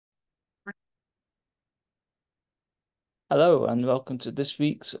Hello and welcome to this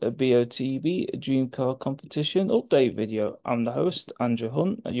week's BOTB Dream Car Competition update video. I'm the host, Andrew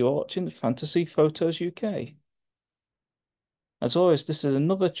Hunt, and you're watching Fantasy Photos UK. As always, this is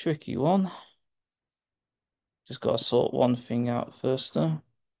another tricky one. Just got to sort one thing out first though.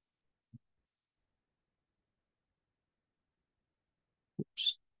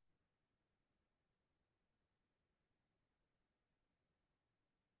 Oops.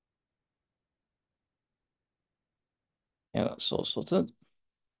 Yeah, that's all sorted.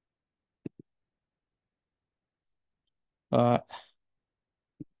 All right,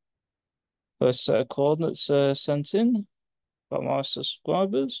 first set of coordinates sent in by my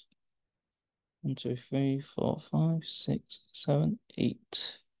subscribers. 1, 2, 3, 4, 5, 6, 7,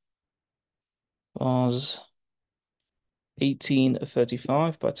 8. Bars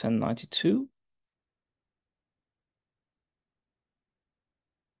 1835 by 1092.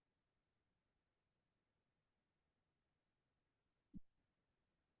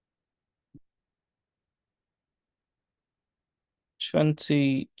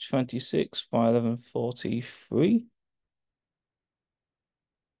 2026 by 1143.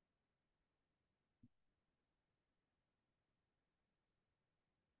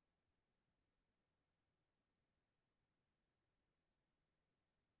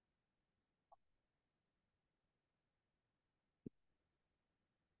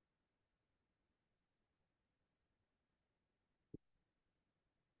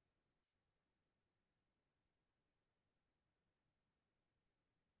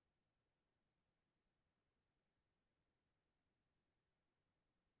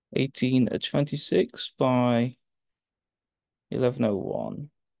 1826 by 1101.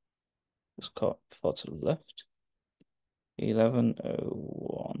 Let's cut far to the left.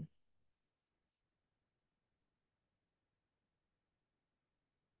 1101.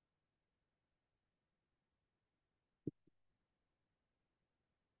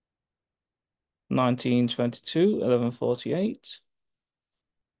 1922, 1148.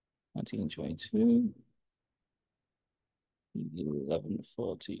 1922,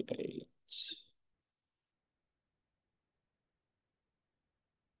 1148.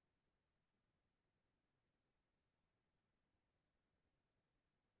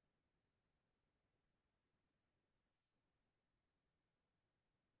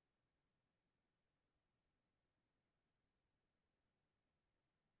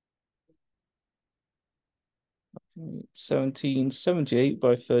 1778 by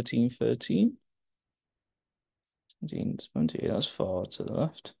 1313. 1778, that's far to the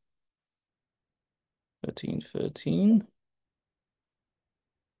left. 1313.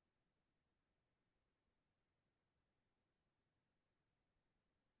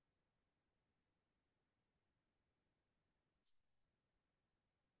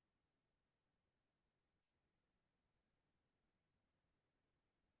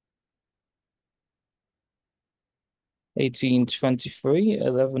 1823,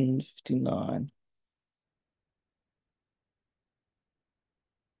 1159.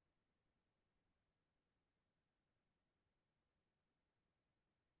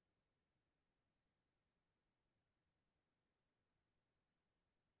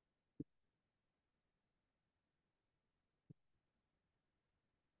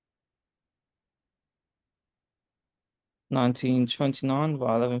 1929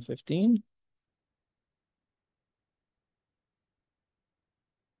 by 1115.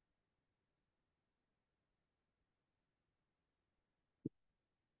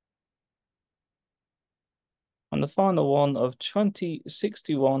 And the final one of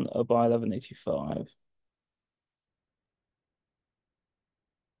 2061 by 1185.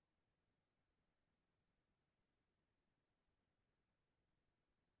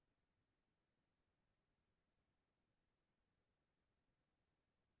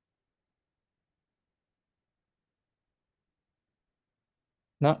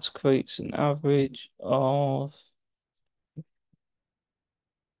 'That creates an average of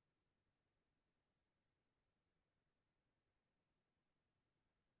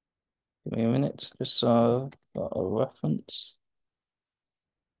 2 minutes, just so I've got a reference.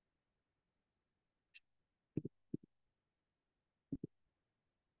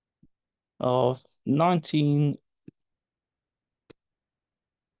 Of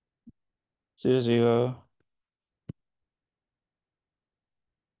 1900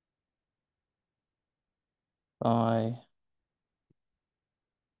 by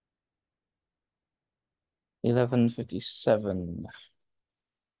 1157.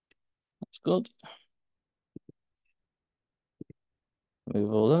 That's good.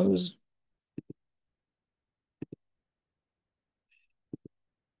 Move all those.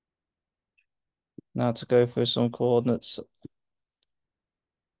 Now to go through some coordinates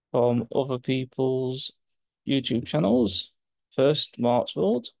from other people's YouTube channels. First, Mark's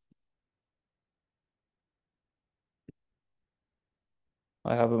World.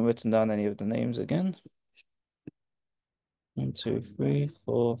 I haven't written down any of the names again. 1, 2, 3,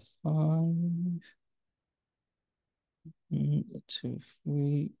 4, 5. 1, 2,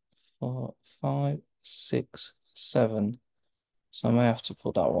 3, 4, 5, 6, 7. So I may have to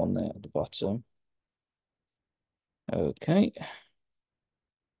put that one there at the bottom. Okay.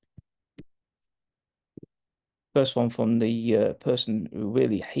 First one from the person who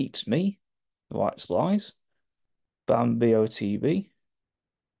really hates me, writes lies. Botb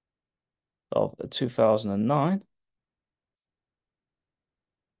of 2009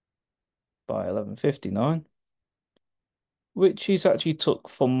 by 11:59, which he's actually took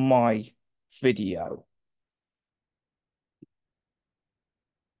from my video.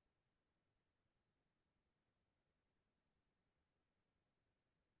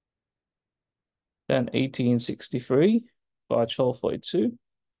 Then 1863 by 12:42.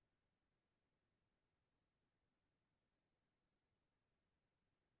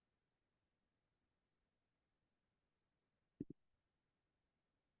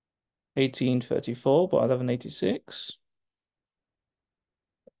 (1834 by 11:86).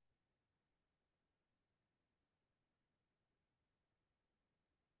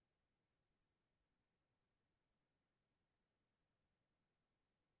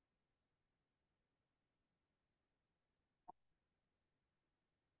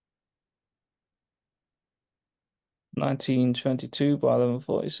 1922 by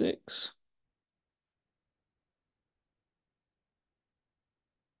 11:46.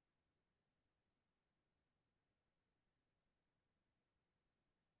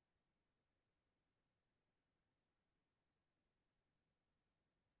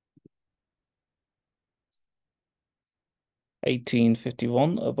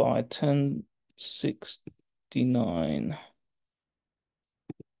 1851 by 1069.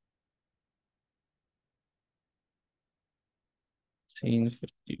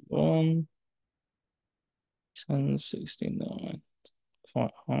 1851, 1069.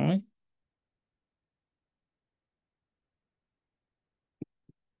 Quite high.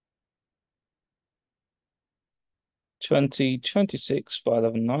 2026 by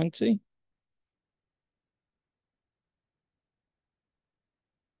 1190.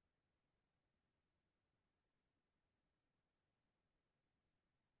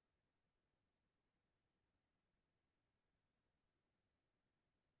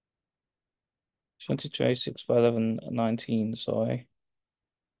 2026 by 1119, sorry.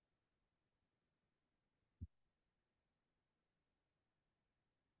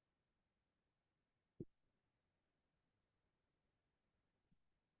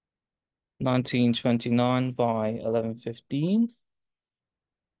 (1929 by 1115).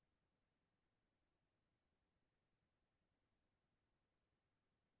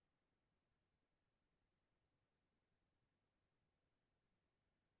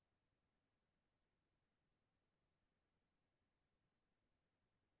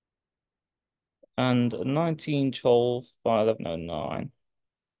 1912 by 1109.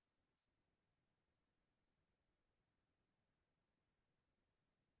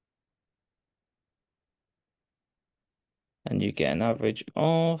 And you get an average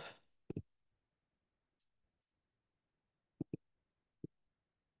of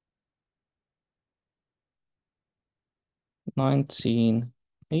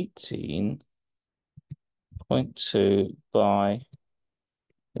 1918.2 by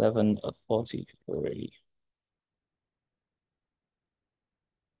 1143.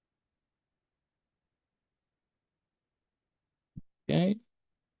 Okay.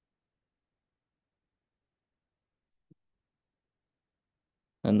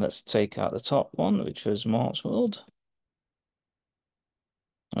 And let's take out the top one, which was Mark's World.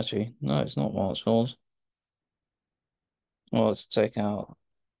 Actually, no, it's not Mark's World. Well, let's take out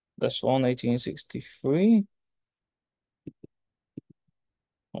this one, 1863.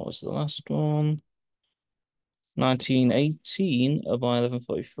 What was the last one? 1918 by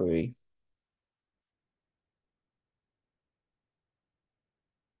 1143.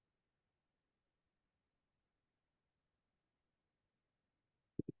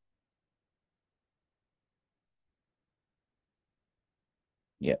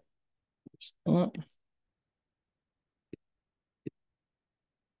 Yep. That.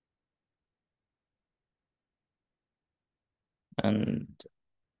 And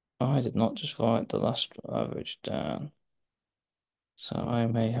I did not just write the last average down, so I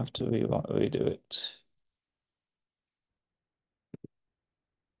may have to redo it.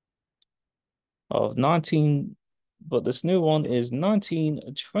 of 19, but this new one is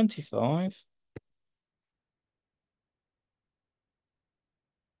 1925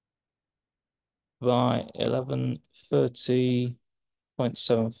 by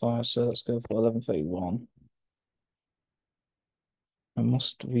 1130.75. So let's go for 1131. I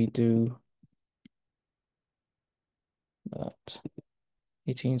must redo that.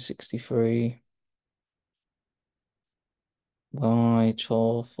 1863 by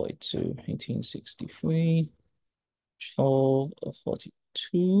 1242. 1863,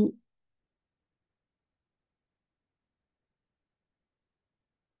 1242.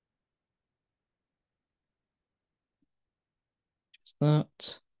 Just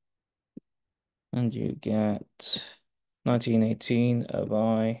that. And you get 1918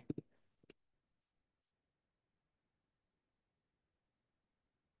 by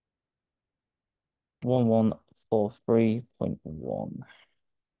 1143.1.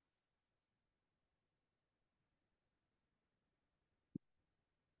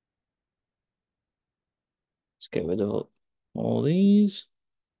 Let's get rid of all these.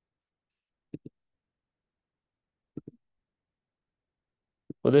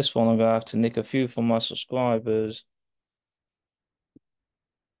 For this one, I'm gonna have to nick a few from my subscribers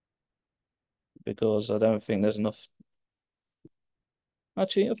because I don't think there's enough.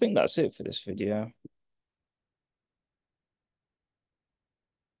 Actually, I think that's it for this video.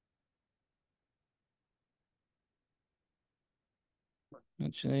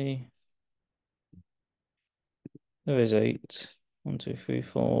 Actually, there is 8. 1, 2, 3,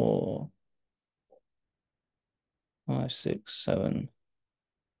 4, 5, 6, 7,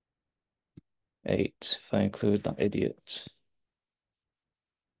 8. If I include that idiot.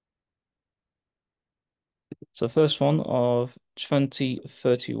 So first one of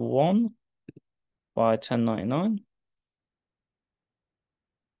 2031 by 1099.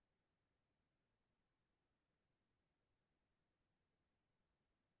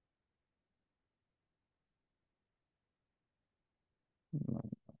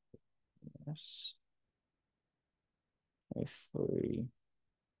 Yes. 3.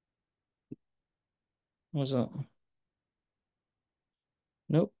 What was that?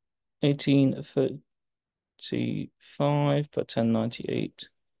 Nope. 1835 by 1098.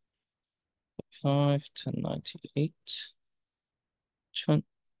 5, 1098.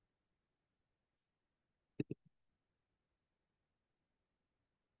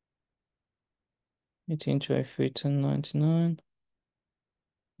 1823, 1099.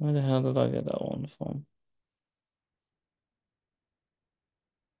 Where the hell did I get that one from?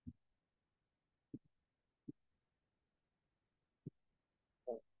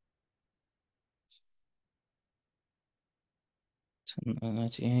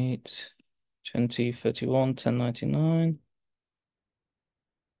 $10.98, 2031, $10.99.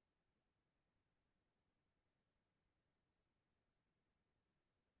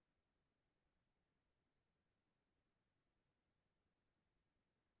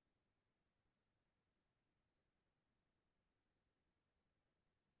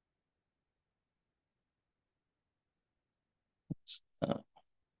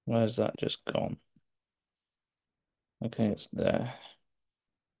 Where's that just gone? Okay, it's there.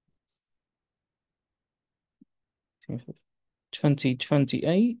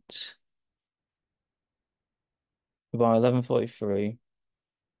 2028 by 1143.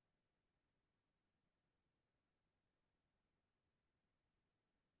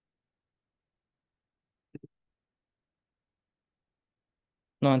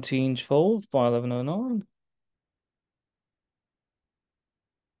 $19.12 by 1109.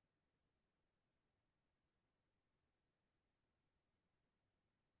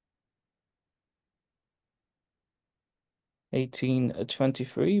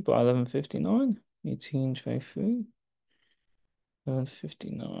 $18.23 by 1159. 18.23.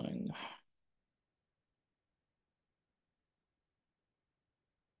 1159.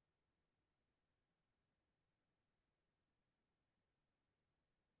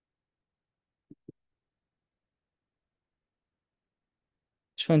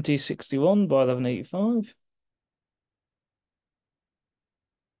 $20.61 by 1185.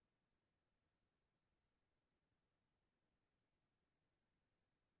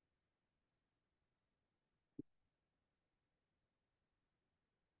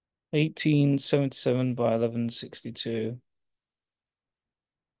 $18.77 by 1162.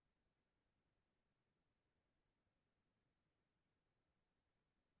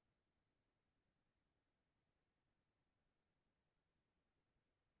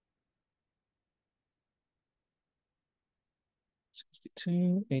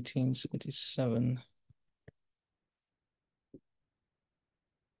 $62, 1877.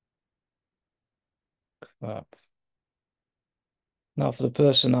 Right. Now for the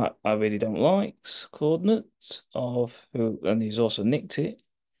person I really don't like's coordinates of who, and he's also nicked it,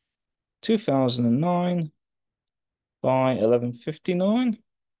 2009 by 1159.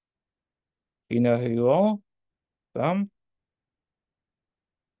 You know who you are. Bam.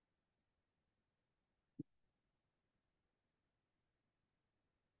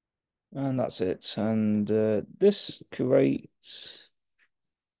 And that's it. And this creates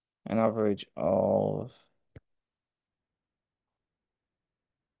an average of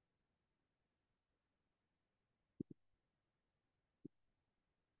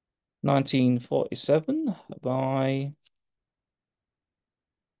 1947 by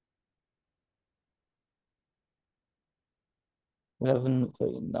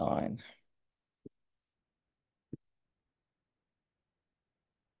 1139.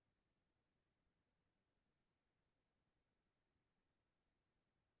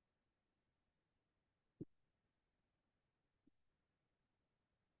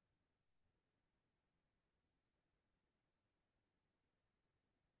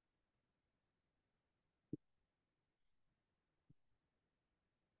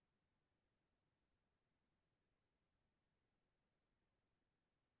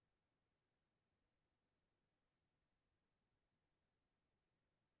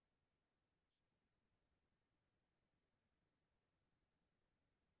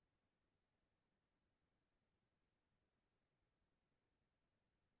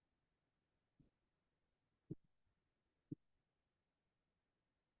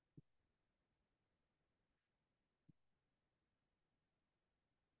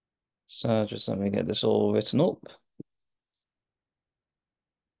 So just let me get this all written up.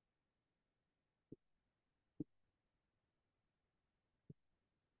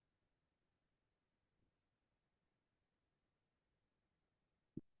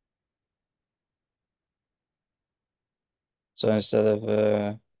 So instead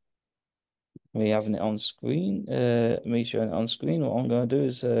of me having it on screen, me showing it on screen, what I'm going to do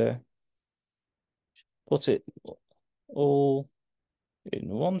is put it all in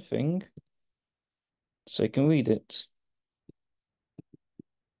one thing so you can read it.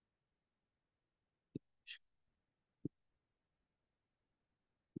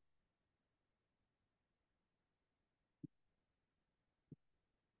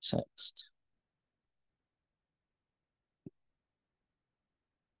 Text.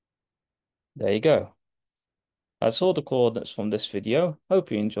 There you go. That's all the coordinates from this video. Hope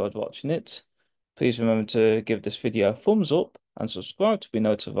you enjoyed watching it. Please remember to give this video a thumbs up and subscribe to be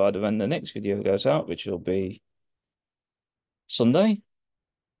notified when the next video goes out, which will be Sunday.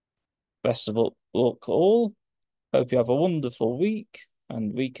 Best of luck all. Hope you have a wonderful week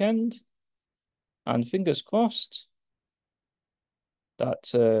and weekend. And fingers crossed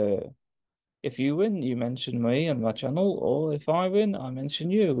that if you win, you mention me and my channel, or if I win, I mention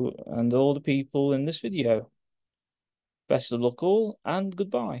you and all the people in this video. Best of luck all, and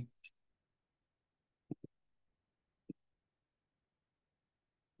goodbye.